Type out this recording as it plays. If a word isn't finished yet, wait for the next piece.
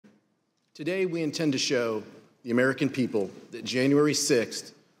Today, we intend to show the American people that January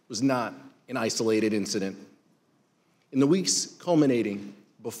 6th was not an isolated incident. In the weeks culminating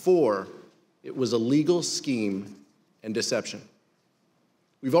before, it was a legal scheme and deception.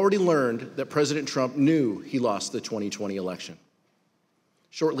 We've already learned that President Trump knew he lost the 2020 election.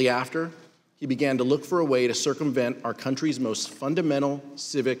 Shortly after, he began to look for a way to circumvent our country's most fundamental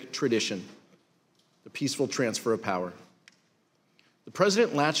civic tradition, the peaceful transfer of power. The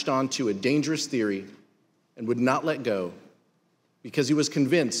president latched on to a dangerous theory and would not let go because he was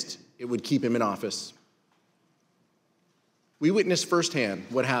convinced it would keep him in office. We witnessed firsthand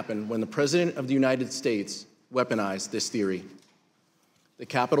what happened when the President of the United States weaponized this theory. The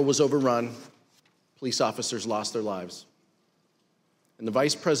Capitol was overrun, police officers lost their lives, and the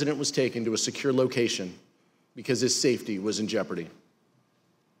Vice President was taken to a secure location because his safety was in jeopardy.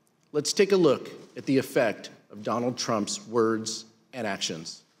 Let's take a look at the effect of Donald Trump's words and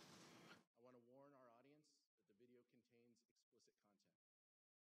actions. I want to warn our audience that the video contains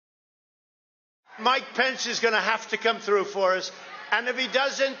explicit content. Mike Pence is going to have to come through for us, and if he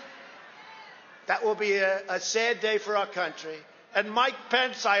doesn't, that will be a sad day for our country. And Mike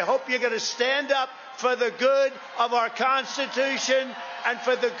Pence, I hope you're going to stand up for the good of our Constitution and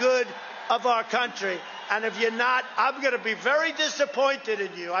for the good of our country. And if you're not, I'm going to be very disappointed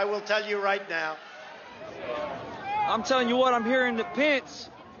in you. I will tell you right now. I'm telling you what, I'm hearing that Pence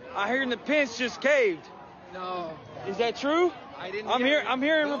just caved. No. Is that true? I'm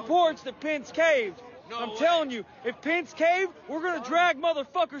hearing reports that Pence caved. No I'm way. telling you, if Pence caved, we're going to drag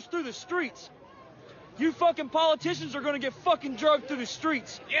motherfuckers through the streets. You fucking politicians are going to get fucking drugged through the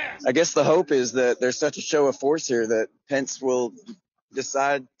streets. Yeah. I guess the hope is that there's such a show of force here that Pence will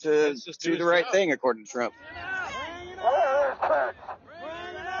decide to do the right thing, according to Trump. Where's Pence?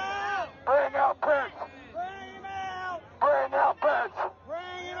 Bring him out! Bring out Pence! Bring him out! Bring out Pence!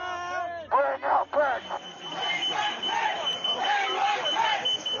 Bring him out! Bring out Pence!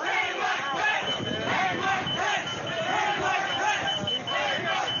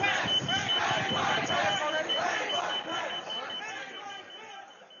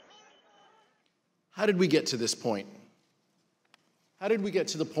 How did we get to this point? How did we get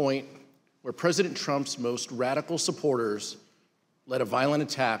to the point where President Trump's most radical supporters led a violent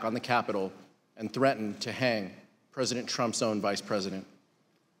attack on the Capitol and threatened to hang President Trump's own vice president?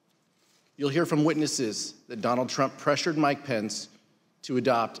 You'll hear from witnesses that Donald Trump pressured Mike Pence to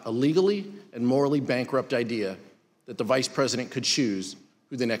adopt a legally and morally bankrupt idea that the vice president could choose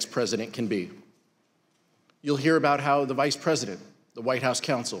who the next president can be. You'll hear about how the vice president, the White House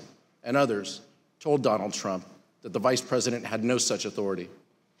counsel, and others told Donald Trump that the vice president had no such authority.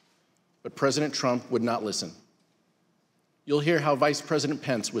 But President Trump would not listen. You'll hear how Vice President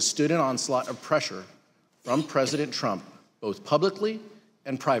Pence withstood an onslaught of pressure from President Trump, both publicly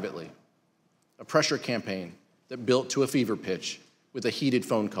and privately, a pressure campaign that built to a fever pitch with a heated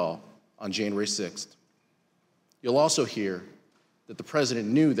phone call on January 6th. You'll also hear that the president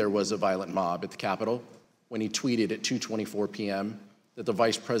knew there was a violent mob at the Capitol when he tweeted at 2:24 p.m. that the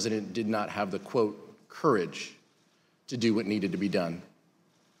vice president did not have the, quote, courage to do what needed to be done.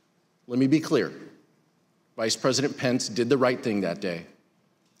 Let me be clear. Vice President Pence did the right thing that day.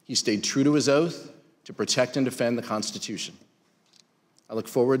 He stayed true to his oath to protect and defend the Constitution. I look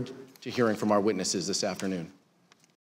forward to hearing from our witnesses this afternoon.